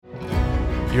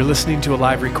You're listening to a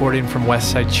live recording from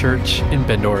Westside Church in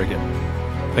Bend, Oregon.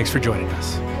 Thanks for joining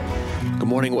us. Good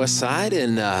morning, Westside,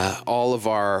 and all of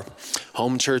our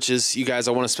home churches. You guys,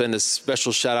 I want to send a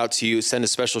special shout out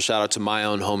to my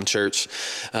own home church.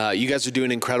 You guys are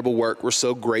doing incredible work. We're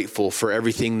so grateful for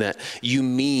everything that you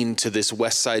mean to this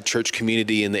Westside church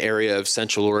community in the area of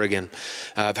Central Oregon.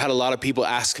 I've had a lot of people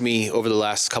ask me over the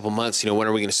last couple months, when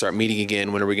are we going to start meeting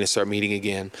again? When are we going to start meeting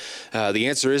again? The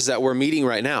answer is that we're meeting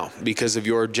right now because of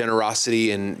your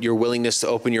generosity and your willingness to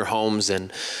open your homes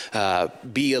and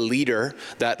be a leader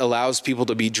that allows people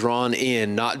to be drawn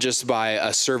in, not just by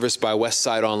a service by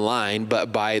Westside Online,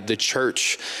 but by the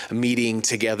church meeting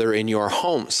together in your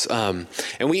homes. And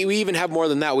we even have more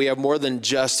than that. We have more than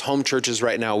just home churches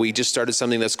right now. We just started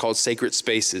something that's called Sacred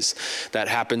Spaces that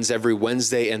happens every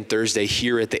Wednesday and Thursday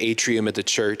here at the atrium at the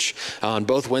church. On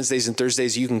both Wednesdays and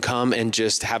Thursdays, you can come and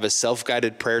just have a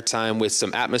self-guided prayer time with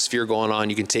some atmosphere going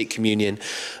on. You can take communion.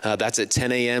 That's at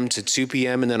 10 a.m. to 2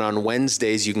 p.m. And then on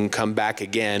Wednesdays, you can come back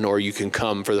again, or you can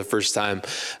come for the first time.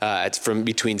 It's from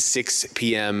between 6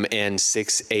 p.m. and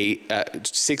 6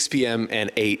 p.m.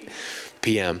 and 8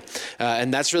 p.m.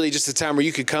 And that's really just a time where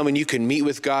you can come and you can meet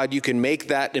with God. You can make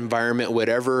that environment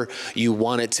whatever you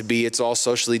want it to be. It's all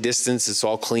socially distanced. It's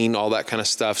all clean, all that kind of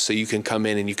stuff. So you can come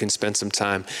in and you can spend some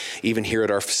time even here at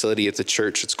our facility at the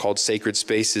church. It's called Sacred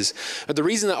Spaces. But the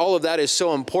reason that all of that is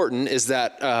so important is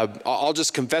that I'll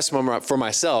just confess for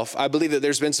myself. I believe that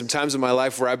there's been some times in my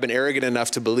life where I've been arrogant enough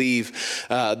to believe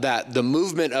that the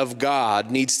movement of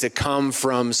God needs to come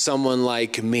from someone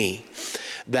like me.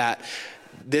 That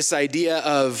this idea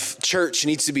of church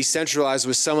needs to be centralized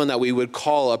with someone that we would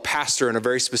call a pastor in a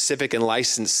very specific and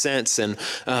licensed sense. And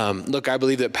look, I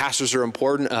believe that pastors are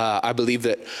important. I believe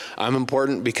that I'm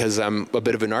important because I'm a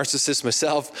bit of a narcissist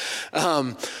myself.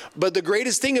 But the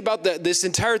greatest thing about this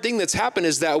entire thing that's happened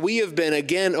is that we have been,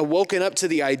 again, awoken up to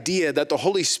the idea that the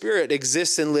Holy Spirit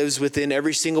exists and lives within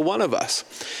every single one of us.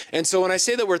 And so when I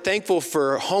say that we're thankful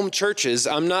for home churches,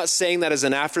 I'm not saying that as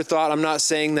an afterthought. I'm not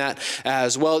saying that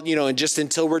as, well, and just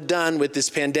until we're done with this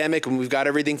pandemic and we've got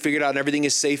everything figured out and everything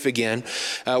is safe again.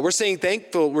 We're saying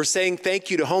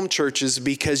thank you to home churches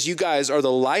because you guys are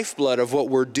the lifeblood of what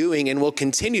we're doing and will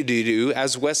continue to do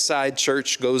as Westside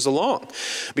Church goes along.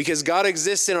 Because God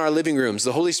exists in our living rooms.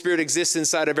 The Holy Spirit exists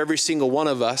inside of every single one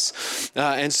of us.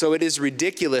 And so it is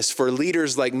ridiculous for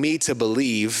leaders like me to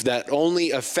believe that only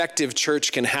effective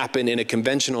church can happen in a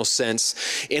conventional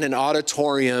sense in an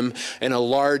auditorium in a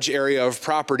large area of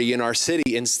property in our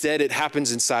city. Instead, it happens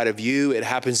inside of you. It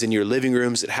happens in your living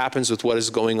rooms. It happens with what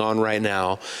is going on right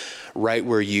now, right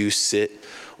where you sit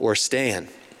or stand.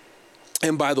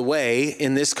 And by the way,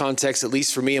 in this context, at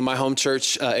least for me in my home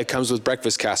church, it comes with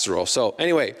breakfast casserole. So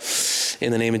anyway,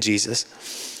 in the name of Jesus,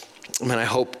 I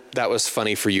hope that was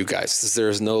funny for you guys.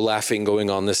 There's no laughing going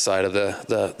on this side of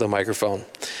the microphone.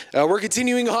 We're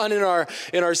continuing on in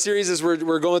our series as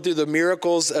we're going through the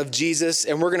miracles of Jesus,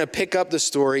 and we're going to pick up the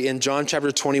story in John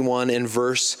chapter 21 and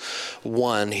verse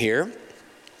 1 here.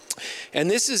 And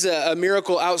this is a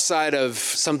miracle outside of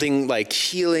something like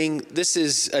healing. This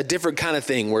is a different kind of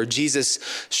thing where Jesus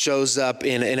shows up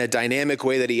in a dynamic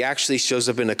way that he actually shows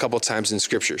up in a couple times in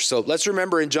Scripture. So let's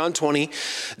remember in John 20,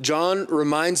 John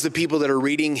reminds the people that are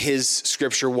reading his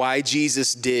Scripture why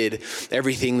Jesus did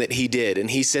everything that he did. And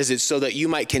he says it's so that you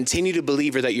might continue to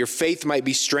believe or that your faith might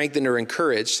be strengthened or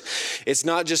encouraged. It's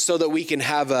not just so that we can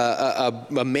have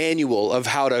a manual of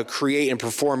how to create and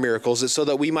perform miracles. It's so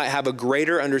that we might have a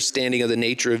greater understanding of the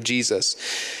nature of Jesus.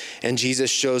 And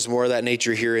Jesus shows more of that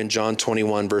nature here in John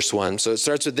 21, verse 1. So it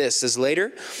starts with this. It says,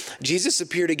 later, Jesus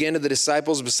appeared again to the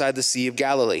disciples beside the Sea of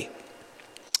Galilee.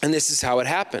 And this is how it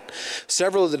happened.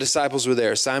 Several of the disciples were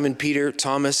there. Simon Peter,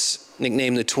 Thomas,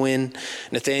 nicknamed the twin,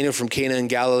 Nathanael from Cana in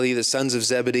Galilee, the sons of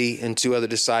Zebedee, and two other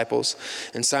disciples.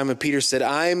 And Simon Peter said,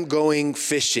 I'm going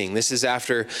fishing. This is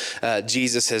after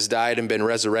Jesus has died and been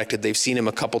resurrected. They've seen him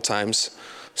a couple times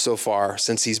so far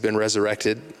since he's been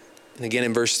resurrected. And again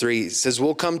in verse 3, it says,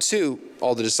 we'll come too,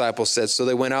 all the disciples said. So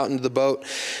they went out into the boat.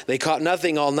 They caught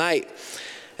nothing all night.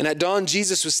 And at dawn,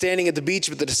 Jesus was standing at the beach,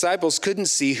 but the disciples couldn't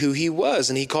see who he was.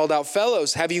 And he called out,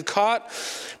 fellows, have you caught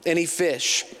any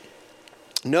fish?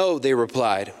 No, they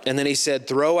replied. And then he said,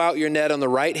 throw out your net on the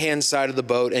right-hand side of the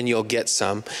boat and you'll get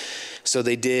some. So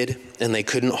they did, and they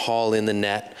couldn't haul in the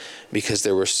net because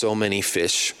there were so many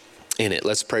fish in it.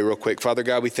 Let's pray real quick. Father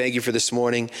God, we thank you for this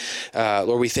morning.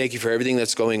 Lord, we thank you for everything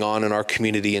that's going on in our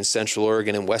community in Central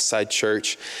Oregon and Westside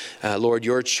Church. Lord,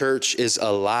 your church is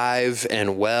alive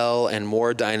and well and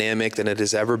more dynamic than it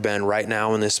has ever been right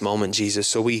now in this moment, Jesus.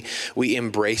 So we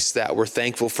embrace that. We're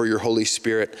thankful for your Holy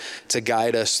Spirit to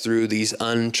guide us through these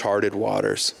uncharted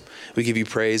waters. We give you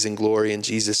praise and glory in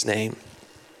Jesus' name.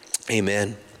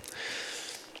 Amen.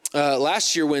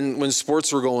 Last year when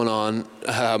sports were going on,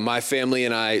 my family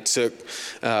and I took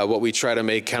what we try to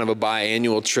make kind of a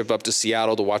biannual trip up to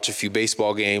Seattle to watch a few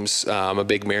baseball games. I'm a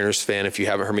big Mariners fan. If you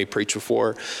haven't heard me preach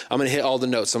before, I'm going to hit all the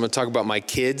notes. I'm going to talk about my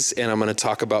kids and I'm going to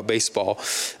talk about baseball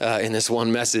in this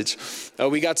one message.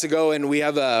 We got to go, and we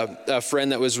have a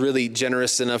friend that was really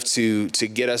generous enough to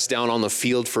get us down on the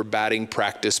field for batting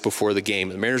practice before the game.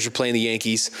 The Mariners were playing the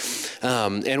Yankees,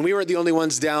 and we weren't the only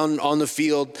ones down on the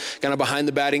field, kind of behind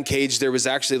the batting cage. There was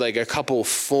actually like a couple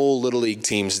full Little League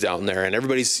teams down there, and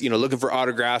everybody's looking for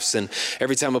autographs, and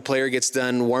every time a player gets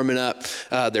done warming up,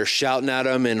 they're shouting at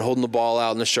them and holding the ball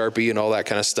out in the Sharpie and all that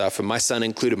kind of stuff, and my son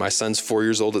included. My son's 4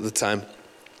 years old at the time.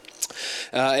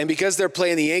 And because they're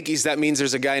playing the Yankees, that means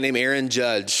there's a guy named Aaron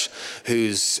Judge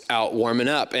who's out warming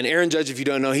up. And Aaron Judge, if you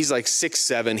don't know, he's like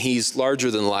 6'7". He's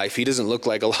larger than life. He doesn't look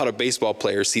like a lot of baseball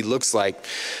players. He looks like,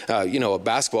 a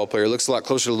basketball player. Looks a lot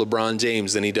closer to LeBron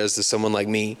James than he does to someone like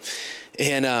me.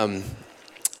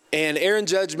 And Aaron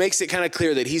Judge makes it kind of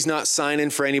clear that he's not signing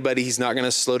for anybody. He's not going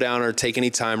to slow down or take any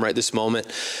time right this moment.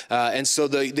 And so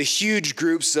the huge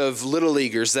groups of Little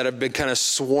Leaguers that have been kind of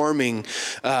swarming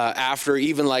after,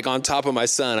 even like on top of my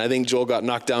son. I think Joel got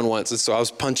knocked down once, and so I was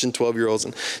punching 12-year-olds.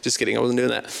 And just kidding, I wasn't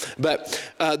doing that.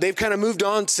 But they've kind of moved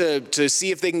on to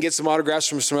see if they can get some autographs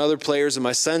from some other players. And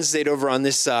my son stayed over on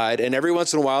this side. And every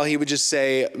once in a while, he would just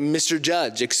say, "Mr.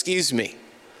 Judge, excuse me.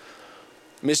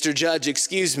 Mr. Judge,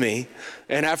 excuse me."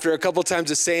 And after a couple times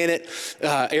of saying it,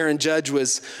 Aaron Judge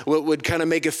would kind of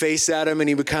make a face at him, and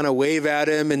he would kind of wave at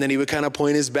him, and then he would kind of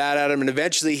point his bat at him. And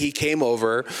eventually he came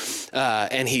over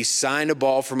and he signed a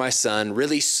ball for my son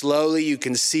really slowly. You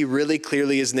can see really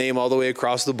clearly his name all the way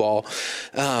across the ball.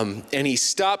 And he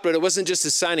stopped, but it wasn't just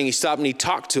a signing. He stopped and he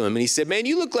talked to him, and he said, "Man,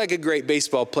 you look like a great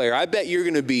baseball player. I bet you're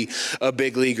going to be a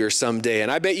big leaguer someday.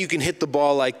 And I bet you can hit the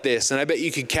ball like this. And I bet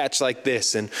you can catch like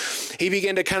this." And he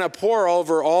began to kind of pour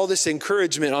over all this encouragement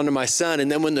onto my son.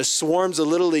 And then when the swarms of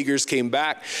Little Leaguers came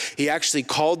back, he actually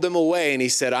called them away and he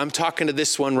said, "I'm talking to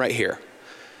this one right here.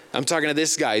 I'm talking to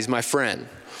this guy. He's my friend."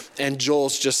 And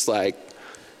Joel's just like,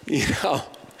 and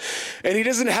he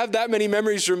doesn't have that many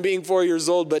memories from being 4 years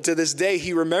old, but to this day,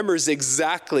 he remembers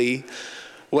exactly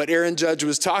what Aaron Judge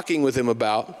was talking with him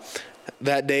about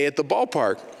that day at the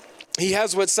ballpark. He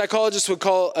has what psychologists would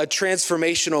call a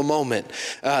transformational moment.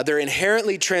 They're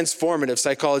inherently transformative,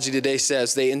 psychology today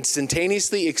says. They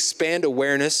instantaneously expand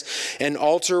awareness and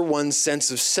alter one's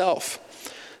sense of self.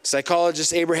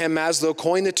 Psychologist Abraham Maslow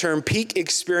coined the term peak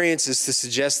experiences to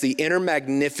suggest the inner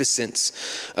magnificence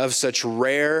of such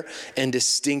rare and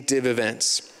distinctive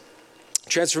events.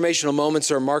 Transformational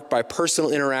moments are marked by personal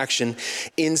interaction,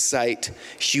 insight,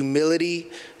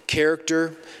 humility,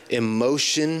 character,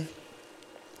 emotion,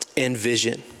 and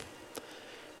vision.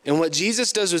 And what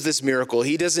Jesus does with this miracle,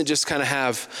 he doesn't just kind of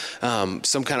have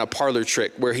some kind of parlor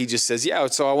trick where he just says, "Yeah,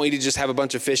 so I want you to just have a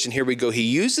bunch of fish and here we go." He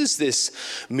uses this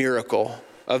miracle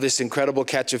of this incredible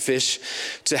catch of fish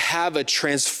to have a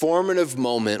transformative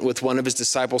moment with one of his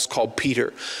disciples called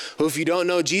Peter, who, if you don't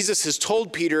know, Jesus has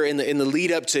told Peter in the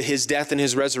lead up to his death and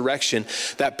his resurrection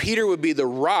that Peter would be the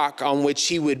rock on which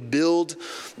he would build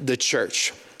the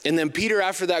church. And then Peter,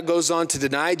 after that, goes on to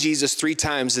deny Jesus 3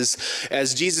 times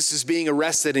as Jesus is being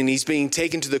arrested and he's being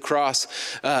taken to the cross.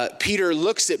 Peter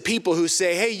looks at people who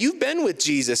say, "Hey, you've been with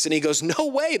Jesus." And he goes, "No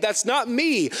way, that's not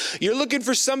me. You're looking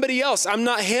for somebody else. I'm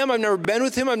not him. I've never been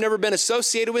with him. I've never been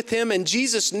associated with him." And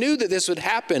Jesus knew that this would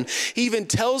happen. He even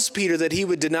tells Peter that he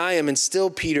would deny him, and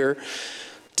still Peter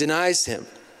denies him.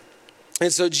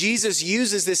 And so Jesus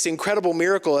uses this incredible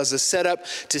miracle as a setup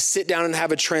to sit down and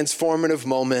have a transformative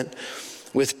moment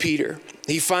with Peter.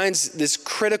 He finds this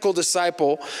critical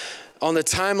disciple on the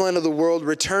timeline of the world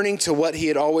returning to what he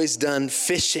had always done,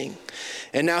 fishing.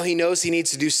 And now he knows he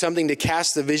needs to do something to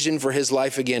cast the vision for his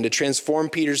life again, to transform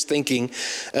Peter's thinking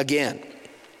again.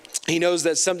 He knows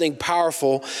that something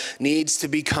powerful needs to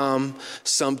become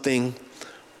something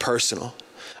personal.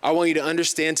 I want you to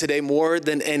understand today more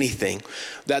than anything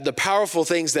that the powerful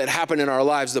things that happen in our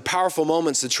lives, the powerful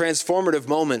moments, the transformative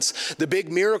moments, the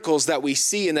big miracles that we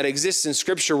see and that exist in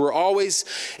Scripture were always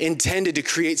intended to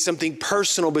create something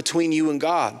personal between you and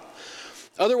God.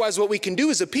 Otherwise, what we can do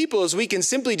as a people is we can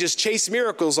simply just chase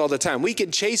miracles all the time. We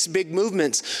can chase big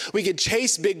movements. We can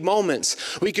chase big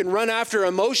moments. We can run after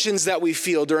emotions that we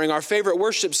feel during our favorite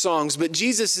worship songs. But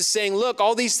Jesus is saying, look,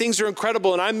 all these things are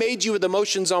incredible, and I made you with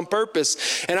emotions on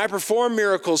purpose. And I perform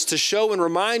miracles to show and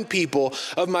remind people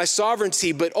of my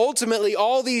sovereignty. But ultimately,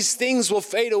 all these things will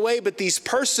fade away. But these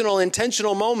personal,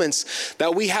 intentional moments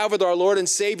that we have with our Lord and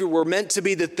Savior were meant to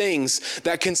be the things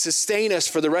that can sustain us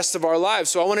for the rest of our lives.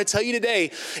 So I want to tell you today,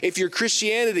 if your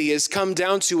Christianity has come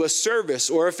down to a service,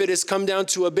 or if it has come down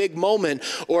to a big moment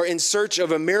or in search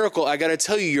of a miracle, I got to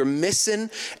tell you, you're missing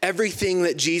everything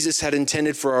that Jesus had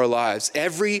intended for our lives.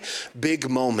 Every big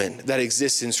moment that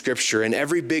exists in Scripture and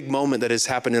every big moment that has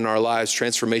happened in our lives,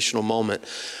 transformational moment,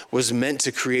 was meant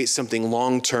to create something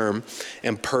long-term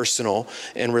and personal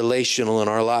and relational in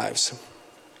our lives.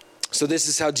 So this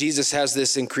is how Jesus has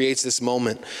this and creates this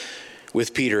moment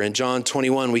with Peter. In John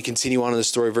 21, we continue on in the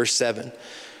story, verse 7.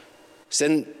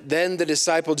 Then the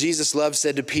disciple Jesus loved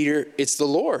said to Peter, "It's the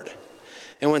Lord."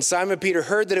 And when Simon Peter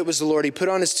heard that it was the Lord, he put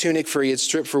on his tunic, for he had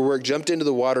stripped for work, jumped into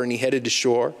the water, and he headed to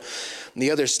shore. And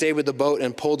the others stayed with the boat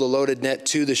and pulled a loaded net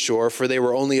to the shore, for they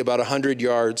were only about 100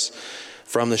 yards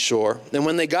from the shore. And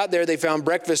when they got there, they found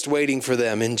breakfast waiting for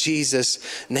them. In Jesus'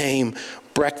 name,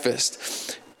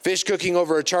 breakfast. Fish cooking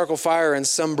over a charcoal fire and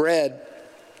some bread.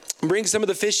 "Bring some of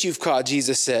the fish you've caught,"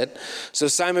 Jesus said. So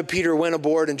Simon Peter went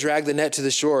aboard and dragged the net to the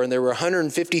shore, and there were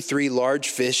 153 large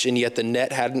fish, and yet the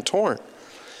net hadn't torn.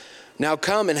 "Now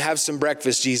come and have some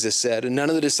breakfast," Jesus said. And none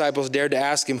of the disciples dared to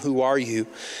ask him, "Who are you?"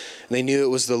 And they knew it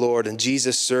was the Lord, and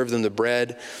Jesus served them the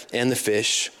bread and the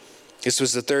fish. This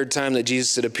was the third time that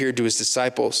Jesus had appeared to his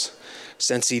disciples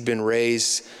since he'd been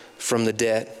raised from the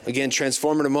dead. Again,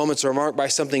 transformative moments are marked by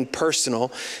something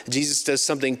personal. Jesus does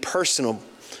something personal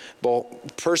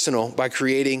by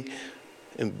creating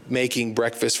and making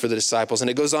breakfast for the disciples. And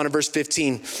it goes on in verse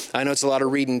 15. I know it's a lot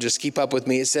of reading. Just keep up with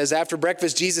me. It says, "After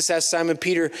breakfast, Jesus asked Simon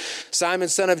Peter, 'Simon,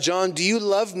 son of John, do you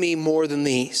love me more than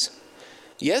these?'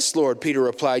 'Yes, Lord,' Peter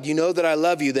replied. 'You know that I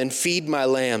love you. Then feed my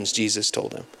lambs,' Jesus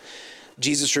told him.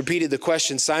 Jesus repeated the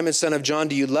question, 'Simon, son of John,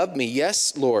 do you love me?'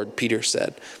 'Yes, Lord,' Peter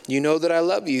said. 'You know that I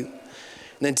love you.'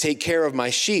 'Then take care of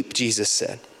my sheep,' Jesus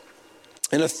said.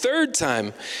 And a third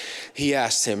time he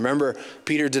asked him. Remember,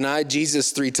 Peter denied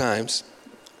Jesus 3 times.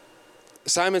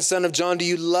 'Simon, son of John, do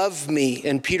you love me?'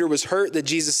 And Peter was hurt that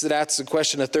Jesus had asked the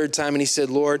question a third time. And he said,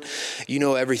 'Lord, you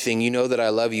know everything. You know that I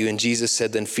love you.' And Jesus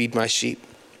said, 'Then feed my sheep.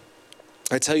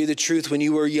 I tell you the truth, when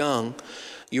you were young,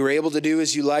 you were able to do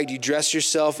as you liked. You dressed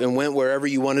yourself and went wherever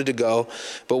you wanted to go.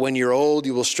 But when you're old,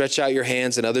 you will stretch out your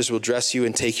hands and others will dress you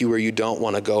and take you where you don't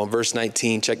want to go.'" In verse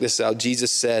 19, check this out.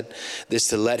 Jesus said this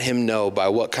to let him know by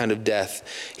what kind of death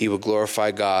he would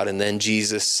glorify God. And then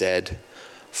Jesus said,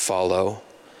 "Follow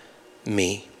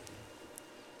me."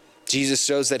 Jesus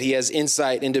shows that he has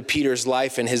insight into Peter's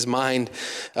life and his mind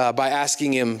by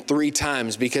asking him 3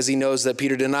 times because he knows that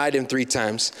Peter denied him 3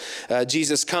 times.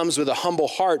 Jesus comes with a humble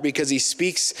heart because he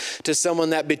speaks to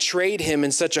someone that betrayed him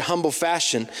in such a humble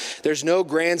fashion. There's no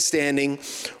grandstanding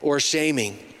or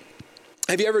shaming.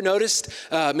 Have you ever noticed,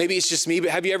 maybe it's just me, but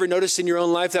have you ever noticed in your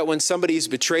own life that when somebody's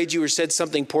betrayed you or said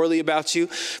something poorly about you,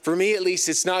 for me at least,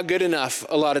 it's not good enough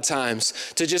a lot of times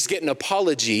to just get an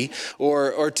apology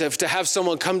or to have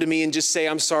someone come to me and just say,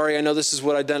 "I'm sorry, I know this is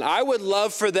what I've done." I would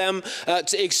love for them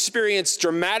to experience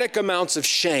dramatic amounts of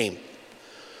shame.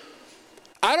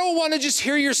 I don't want to just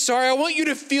hear you're sorry. I want you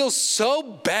to feel so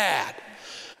bad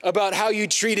about how you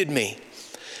treated me.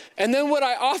 And then what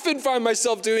I often find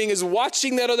myself doing is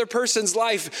watching that other person's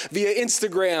life via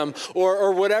Instagram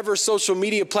or whatever social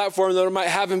media platform that I might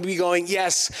have and be going,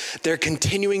 yes, they're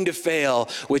continuing to fail,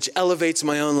 which elevates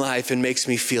my own life and makes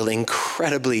me feel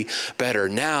incredibly better.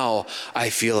 Now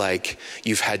I feel like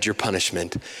you've had your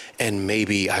punishment and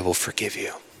maybe I will forgive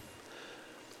you.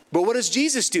 But what does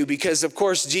Jesus do? Because, of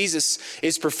course, Jesus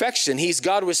is perfection. He's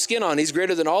God with skin on. He's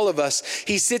greater than all of us.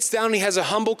 He sits down and he has a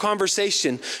humble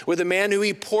conversation with a man who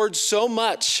he poured so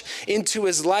much into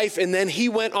his life, and then he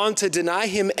went on to deny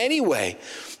him anyway.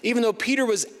 Even though Peter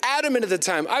was adamant at the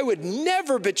time, "I would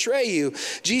never betray you."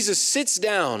 Jesus sits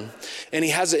down and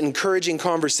he has an encouraging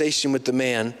conversation with the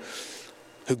man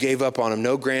who gave up on him.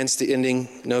 No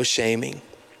grandstanding, no shaming.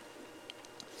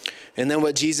 And then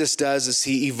what Jesus does is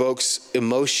he evokes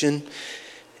emotion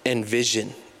and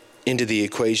vision into the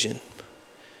equation.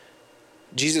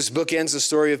 Jesus bookends the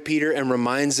story of Peter and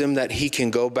reminds him that he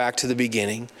can go back to the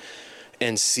beginning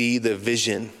and see the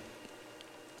vision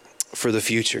for the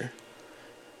future.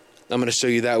 I'm going to show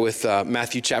you that with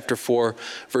Matthew chapter 4,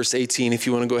 verse 18. If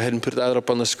you want to go ahead and put that up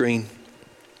on the screen.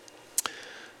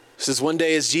 It says, one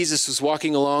day as Jesus was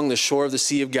walking along the shore of the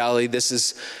Sea of Galilee, this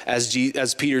is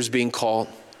as Peter's being called,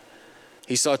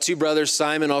 he saw two brothers,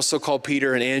 Simon, also called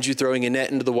Peter, and Andrew, throwing a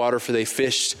net into the water, for they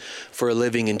fished for a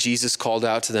living. And Jesus called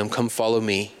out to them, come follow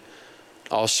me.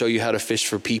 I'll show you how to fish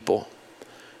for people.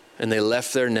 And they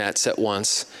left their nets at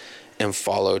once and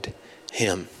followed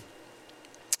him.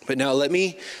 But now let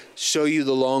me show you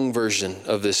the long version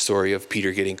of this story of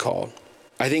Peter getting called.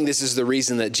 I think this is the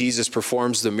reason that Jesus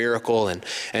performs the miracle and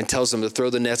tells them to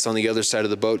throw the nets on the other side of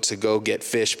the boat to go get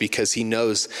fish, because he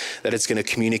knows that it's going to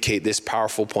communicate this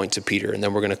powerful point to Peter. And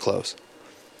then we're going to close.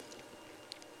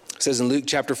 It says in Luke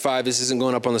chapter 5, this isn't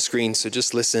going up on the screen, so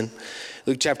just listen.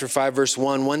 Luke chapter 5, verse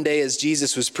 1, one day as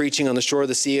Jesus was preaching on the shore of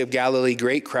the Sea of Galilee,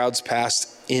 great crowds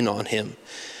passed in on him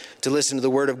to listen to the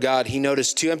word of God. He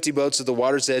noticed two empty boats at the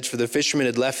water's edge, for the fishermen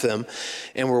had left them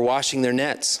and were washing their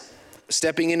nets.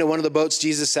 Stepping into one of the boats,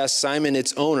 Jesus asked Simon,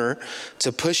 its owner,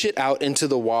 to push it out into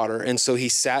the water. And so he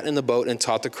sat in the boat and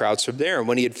taught the crowds from there. And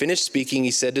when he had finished speaking,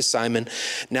 he said to Simon,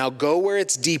 now go where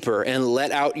it's deeper and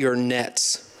let out your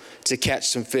nets to catch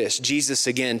some fish. Jesus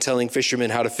again telling fishermen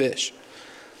how to fish.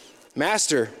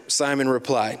 Master, Simon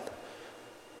replied.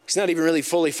 He's not even really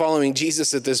fully following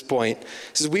Jesus at this point. He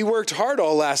says, we worked hard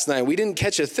all last night. We didn't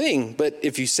catch a thing, but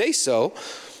if you say so,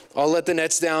 I'll let the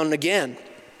nets down again.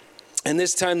 And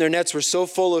this time their nets were so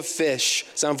full of fish.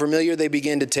 Sound familiar? They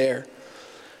began to tear.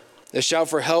 The shout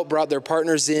for help brought their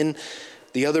partners in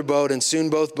the other boat, and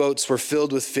soon both boats were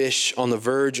filled with fish on the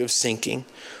verge of sinking.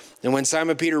 And when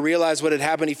Simon Peter realized what had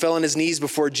happened, he fell on his knees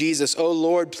before Jesus. Oh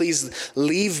Lord, please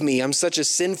leave me. I'm such a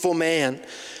sinful man.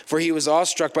 For he was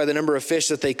awestruck by the number of fish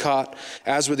that they caught,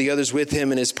 as were the others with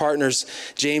him. And his partners,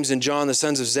 James and John, the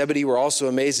sons of Zebedee, were also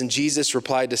amazed. And Jesus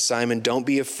replied to Simon, don't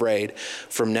be afraid.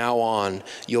 From now on,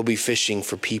 you'll be fishing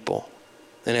for people.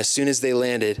 And as soon as they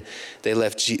landed, they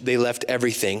left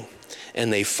everything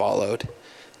and they followed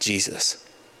Jesus.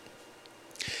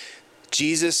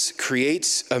 Jesus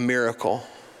creates a miracle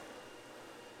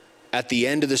at the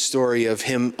end of the story of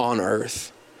him on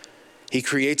earth. He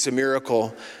creates a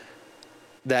miracle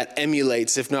that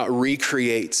emulates, if not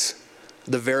recreates,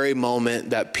 the very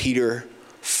moment that Peter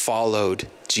followed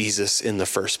Jesus in the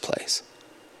first place.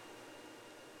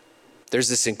 There's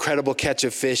this incredible catch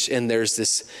of fish, and there's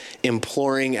this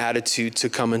imploring attitude to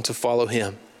come and to follow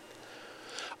him.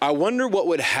 I wonder what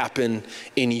would happen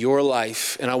in your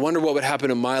life, and I wonder what would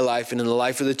happen in my life and in the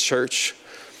life of the church,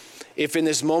 if in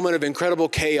this moment of incredible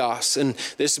chaos and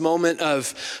this moment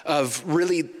of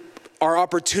really our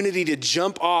opportunity to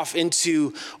jump off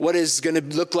into what is going to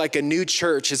look like a new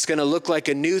church, it's going to look like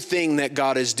a new thing that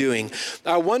God is doing.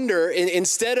 I wonder,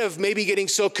 instead of maybe getting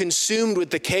so consumed with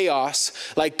the chaos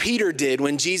like Peter did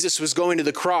when Jesus was going to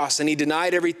the cross and he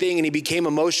denied everything and he became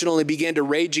emotional and he began to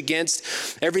rage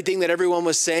against everything that everyone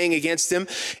was saying against him,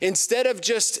 instead of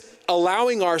just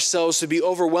allowing ourselves to be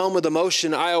overwhelmed with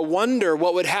emotion, I wonder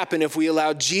what would happen if we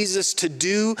allowed Jesus to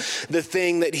do the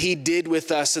thing that he did with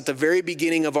us at the very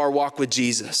beginning of our walk with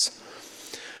Jesus.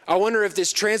 I wonder if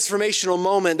this transformational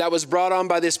moment that was brought on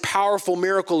by this powerful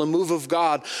miracle and move of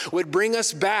God would bring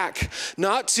us back,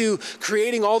 not to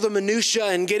creating all the minutia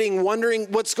and wondering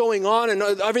what's going on and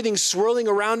everything swirling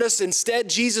around us. Instead,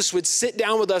 Jesus would sit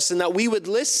down with us and that we would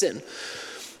listen.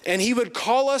 And he would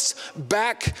call us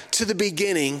back to the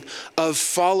beginning of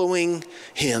following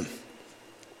him.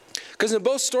 Because in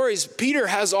both stories, Peter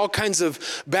has all kinds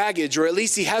of baggage, or at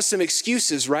least he has some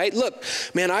excuses, right? Look,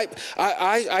 man,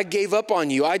 I gave up on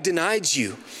you. I denied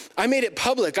you. I made it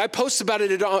public. I posted about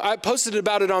it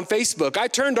on Facebook.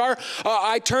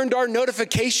 I turned our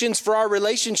notifications for our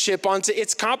relationship onto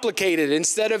it's complicated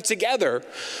instead of together.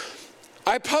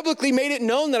 I publicly made it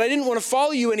known that I didn't want to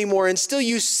follow you anymore, and still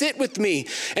you sit with me.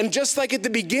 And just like at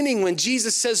the beginning when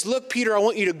Jesus says, look, Peter, I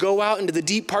want you to go out into the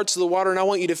deep parts of the water and I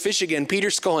want you to fish again.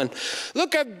 Peter's going,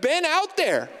 look, I've been out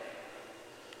there.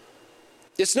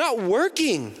 It's not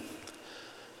working.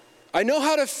 I know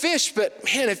how to fish, but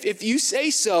man, if you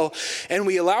say so, and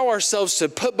we allow ourselves to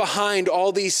put behind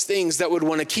all these things that would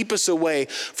want to keep us away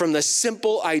from the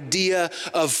simple idea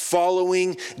of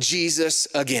following Jesus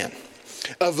again,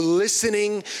 of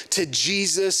listening to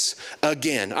Jesus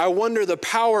again. I wonder the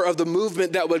power of the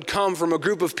movement that would come from a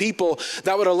group of people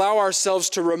that would allow ourselves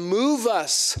to remove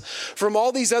us from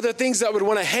all these other things that would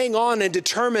want to hang on and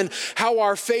determine how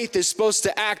our faith is supposed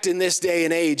to act in this day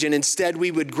and age. And instead we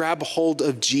would grab hold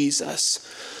of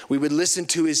Jesus. We would listen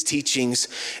to his teachings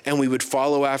and we would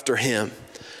follow after him.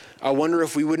 I wonder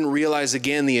if we wouldn't realize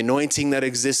again the anointing that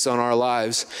exists on our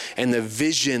lives and the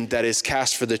vision that is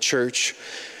cast for the church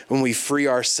when we free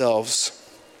ourselves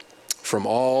from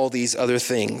all these other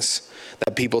things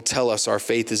that people tell us our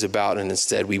faith is about, and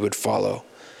instead we would follow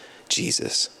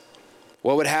Jesus?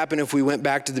 What would happen if we went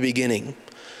back to the beginning?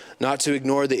 Not to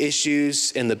ignore the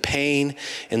issues and the pain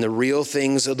and the real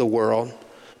things of the world,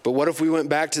 but what if we went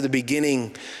back to the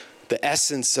beginning, the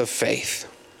essence of faith?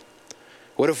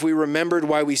 What if we remembered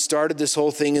why we started this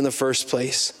whole thing in the first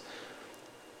place?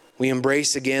 We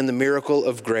embrace again the miracle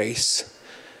of grace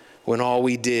when all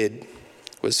we did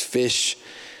was fish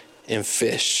and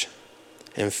fish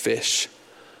and fish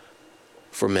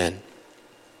for men.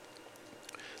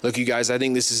 Look, you guys, I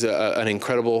think this is an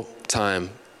incredible time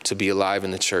to be alive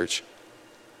in the church.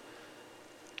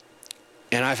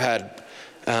 And I've had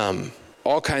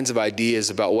all kinds of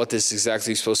ideas about what this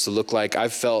exactly is supposed to look like.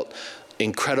 I've felt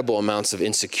incredible amounts of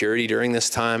insecurity during this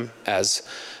time as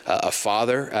a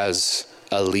father, as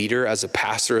a leader, as a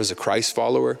pastor, as a Christ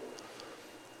follower.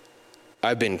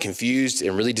 I've been confused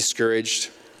and really discouraged.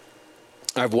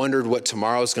 I've wondered what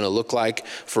tomorrow is going to look like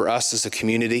for us as a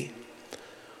community.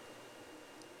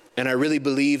 And I really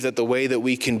believe that the way that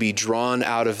we can be drawn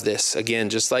out of this, again,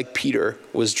 just like Peter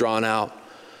was drawn out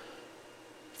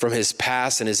from his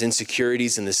past and his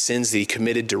insecurities and the sins that he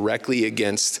committed directly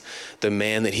against the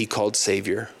man that he called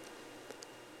Savior.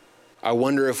 I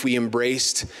wonder if we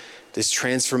embraced this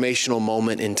transformational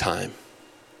moment in time.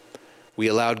 We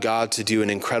allowed God to do an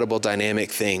incredible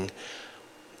dynamic thing.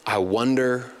 I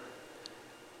wonder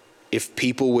if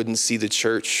people wouldn't see the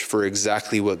church for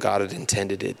exactly what God had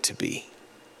intended it to be.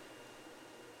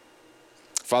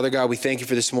 Father God, we thank you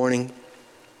for this morning.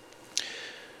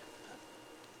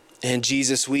 And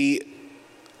Jesus, we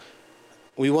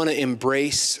want to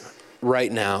embrace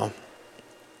right now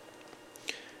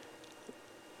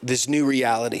this new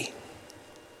reality.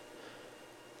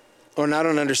 Lord, I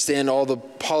don't understand all the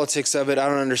politics of it. I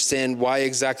don't understand why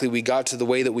exactly we got to the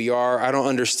way that we are. I don't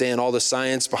understand all the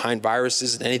science behind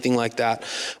viruses and anything like that.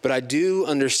 But I do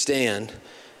understand,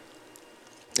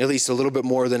 at least a little bit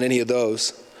more than any of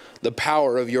those, the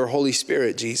power of your Holy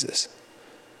Spirit, Jesus.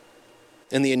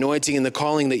 And the anointing and the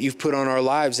calling that you've put on our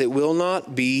lives, it will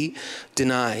not be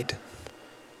denied.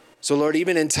 So Lord,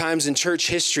 even in times in church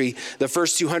history, the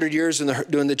first 200 years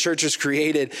when the church was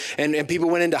created and people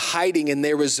went into hiding and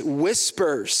there was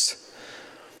whispers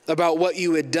about what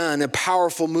you had done, a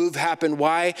powerful move happened.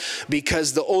 Why?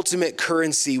 Because the ultimate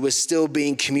currency was still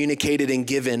being communicated and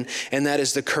given, and that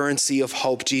is the currency of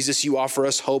hope. Jesus, you offer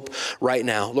us hope right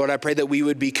now. Lord, I pray that we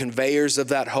would be conveyors of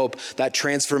that hope, that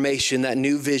transformation, that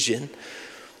new vision.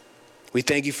 We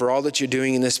thank you for all that you're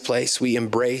doing in this place. We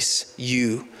embrace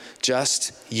you,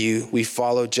 just you. We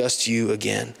follow just you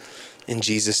again. In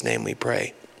Jesus' name we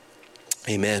pray.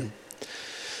 Amen.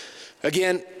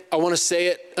 Again, I want to say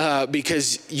it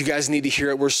because you guys need to hear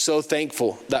it. We're so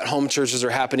thankful that home churches are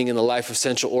happening in the life of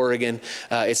Central Oregon.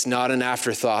 It's not an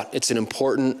afterthought. It's an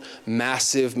important,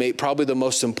 massive, probably the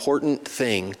most important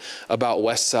thing about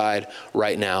Westside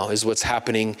right now is what's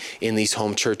happening in these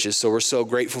home churches. So we're so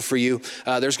grateful for you.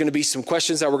 There's going to be some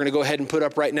questions that we're going to go ahead and put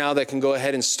up right now that can go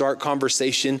ahead and start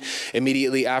conversation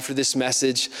immediately after this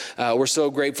message. We're so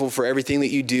grateful for everything that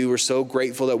you do. We're so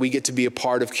grateful that we get to be a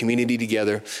part of community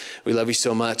together. We love you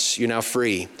so much. You're now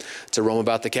free to roam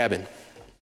about the cabin.